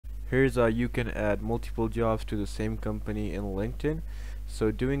Here's you can add multiple jobs to the same company in LinkedIn.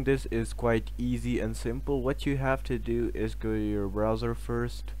 So doing this is quite easy and simple. What you have to do is go to your browser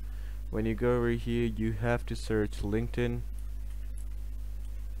first. When you go over here, you have to search LinkedIn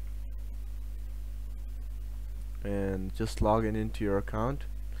and just log in into your account.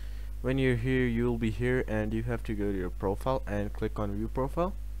 When you're here, you'll be here and you have to go to your profile and click on view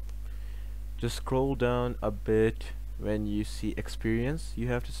profile. Just scroll down a bit. When you see experience, you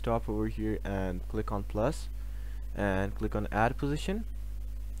have to stop over here and click on plus and click on add position.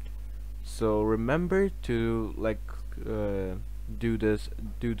 So remember to do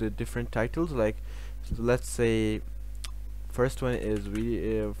the different titles. Like, so let's say first one is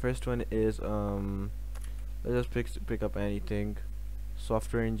let's just pick up anything,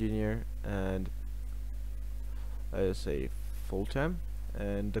 software engineer, and let's say full-time,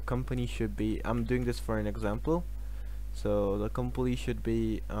 and the company should be, I'm doing this for an example, so the company should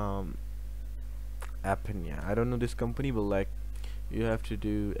be Appen. Yeah, I don't know this company, but like you have to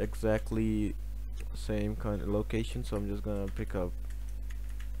do exactly same kind of location, so I'm just gonna pick up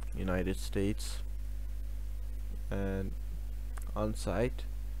United States, and on site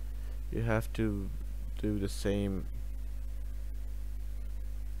you have to do the same,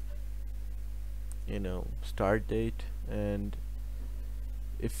 start date, and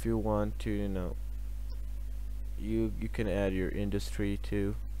if you want to, you can add your industry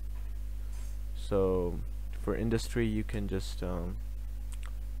too. So for industry you can just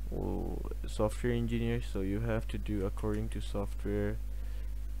software engineer, so you have to do according to software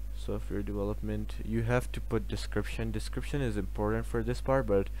development. You have to put description is important for this part,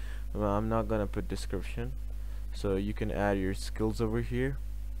 but I'm not gonna put description. So you can add your skills over here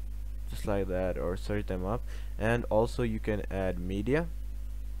just like that, or search them up, and also you can add media.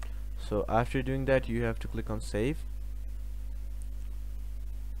 So after doing that, you have to click on save.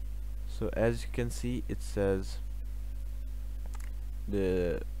 So as you can see, it says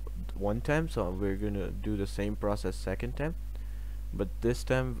the one time, so we're gonna do the same process second time, but this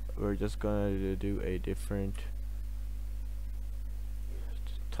time we're just gonna do a different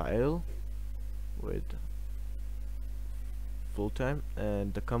title with full-time,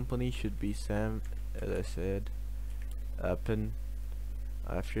 and the company should be Sam, as I said, Appen.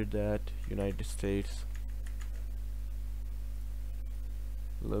 After that, United States,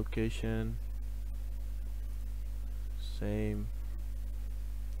 location same.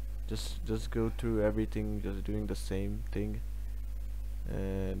 Just go through everything, just doing the same thing.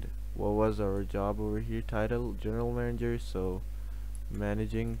 And what was our job over here? Title general manager, so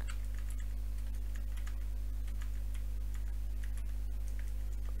managing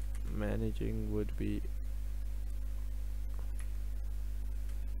would be,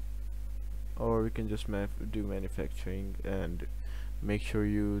 or we can just do manufacturing, and make sure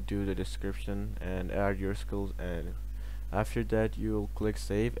you do the description and add your skills, and after that you'll click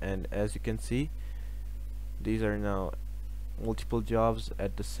save. And as you can see, these are now multiple jobs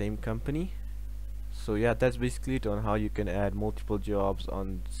at the same company. So yeah, that's basically it on how you can add multiple jobs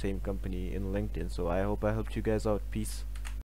on the same company in LinkedIn. So I hope I helped you guys out. Peace.